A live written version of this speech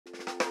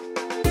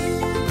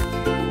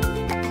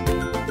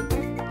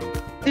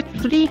Which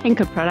 3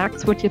 Henkel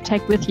products would you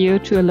take with you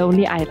to a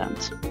lonely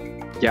island?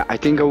 Yeah, I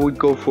think I would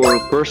go for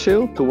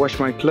Persil to wash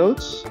my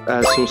clothes,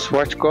 some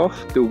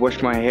Schwarzkopf to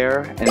wash my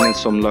hair, and then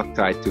some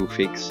Loctite to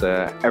fix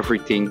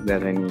everything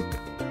that I need.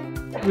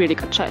 Really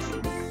good choice.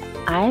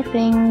 I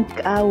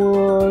think I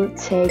will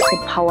take the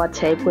power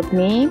tape with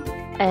me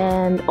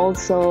and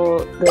also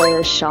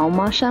the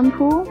Schauma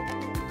shampoo,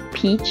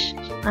 peach,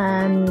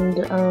 and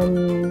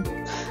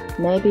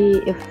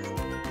maybe if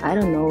I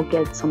don't know,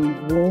 get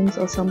some wounds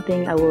or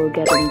something, I will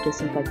get a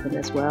disinfectant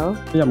as well.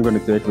 Yeah, I'm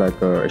gonna take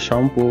like a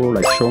shampoo,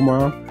 like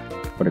Schauma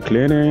for the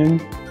cleaning,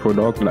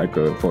 product like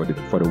for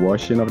the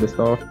washing of the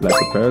stuff, like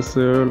a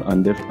Persil,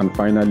 and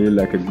finally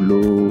like a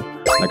glue,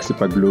 like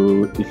super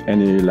glue, if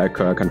any, like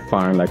I can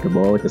find like a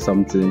boat or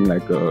something,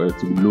 like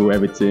to glue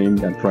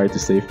everything and try to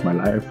save my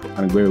life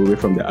and go away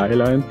from the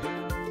island.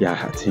 Yeah,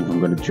 I think I'm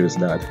gonna choose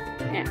that.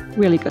 Yeah,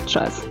 really good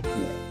choice.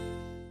 Yeah.